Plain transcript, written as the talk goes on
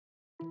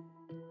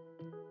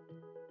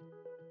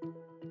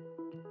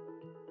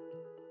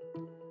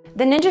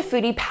The Ninja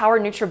Foodi Power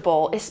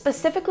Bowl is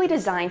specifically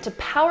designed to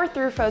power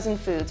through frozen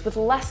foods with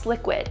less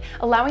liquid,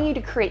 allowing you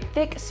to create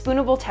thick,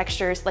 spoonable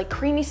textures like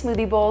creamy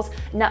smoothie bowls,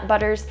 nut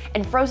butters,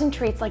 and frozen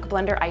treats like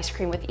blender ice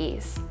cream with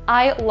ease.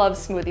 I love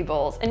smoothie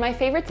bowls, and my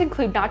favorites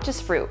include not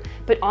just fruit,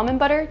 but almond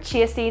butter,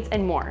 chia seeds,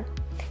 and more.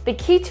 The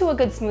key to a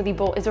good smoothie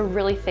bowl is a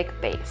really thick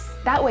base.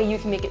 That way you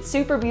can make it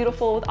super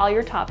beautiful with all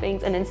your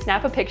toppings and then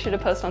snap a picture to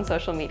post on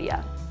social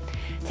media.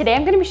 Today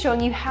I'm going to be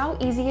showing you how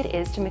easy it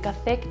is to make a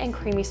thick and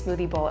creamy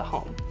smoothie bowl at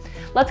home.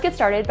 Let's get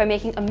started by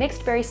making a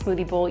mixed berry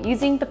smoothie bowl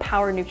using the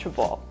Power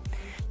Bowl.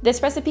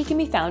 This recipe can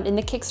be found in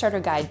the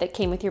Kickstarter guide that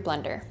came with your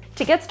blender.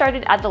 To get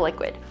started, add the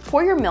liquid.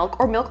 Pour your milk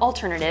or milk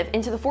alternative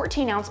into the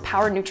 14-ounce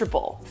Power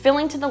Bowl,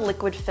 filling to the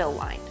liquid fill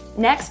line.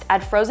 Next,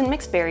 add frozen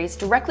mixed berries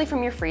directly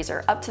from your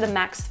freezer up to the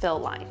max fill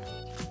line.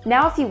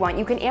 Now if you want,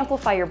 you can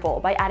amplify your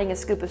bowl by adding a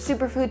scoop of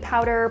superfood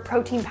powder,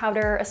 protein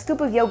powder, a scoop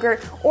of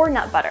yogurt, or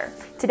nut butter.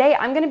 Today,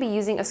 I'm going to be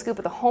using a scoop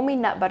of the homemade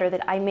nut butter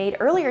that I made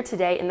earlier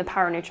today in the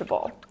Power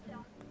Bowl.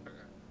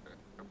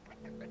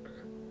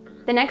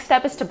 The next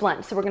step is to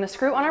blend, so we're going to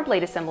screw on our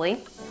blade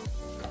assembly,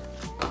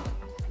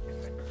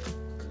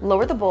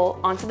 lower the bowl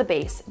onto the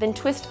base, then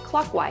twist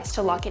clockwise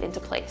to lock it into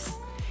place.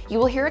 You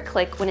will hear a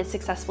click when it's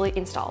successfully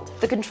installed.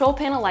 The control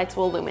panel lights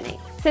will illuminate.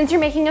 Since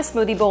you're making a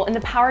smoothie bowl in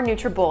the Power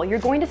Bowl, you're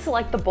going to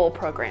select the bowl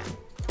program.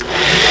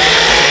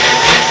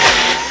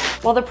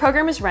 While the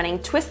program is running,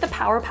 twist the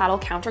power paddle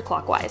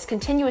counterclockwise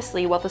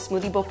continuously while the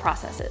smoothie bowl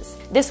processes.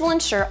 This will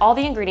ensure all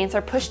the ingredients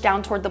are pushed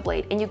down toward the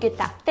blade and you get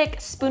that thick,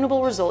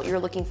 spoonable result you're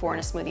looking for in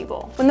a smoothie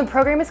bowl. When the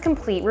program is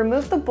complete,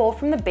 remove the bowl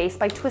from the base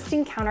by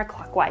twisting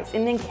counterclockwise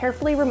and then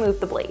carefully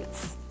remove the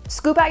blades.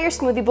 Scoop out your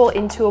smoothie bowl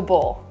into a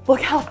bowl. Look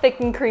how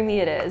thick and creamy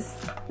it is.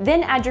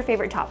 Then add your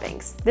favorite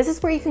toppings. This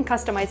is where you can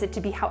customize it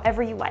to be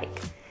however you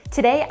like.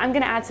 Today, I'm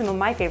gonna add some of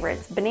my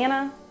favorites: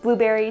 banana,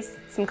 blueberries,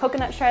 some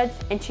coconut shreds,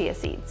 and chia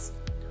seeds.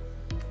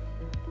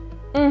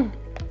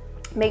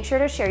 Make sure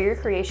to share your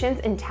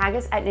creations and tag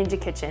us at Ninja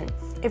Kitchen.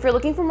 If you're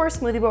looking for more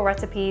smoothie bowl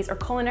recipes or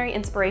culinary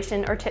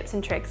inspiration or tips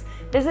and tricks,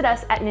 visit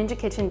us at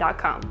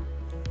ninjakitchen.com.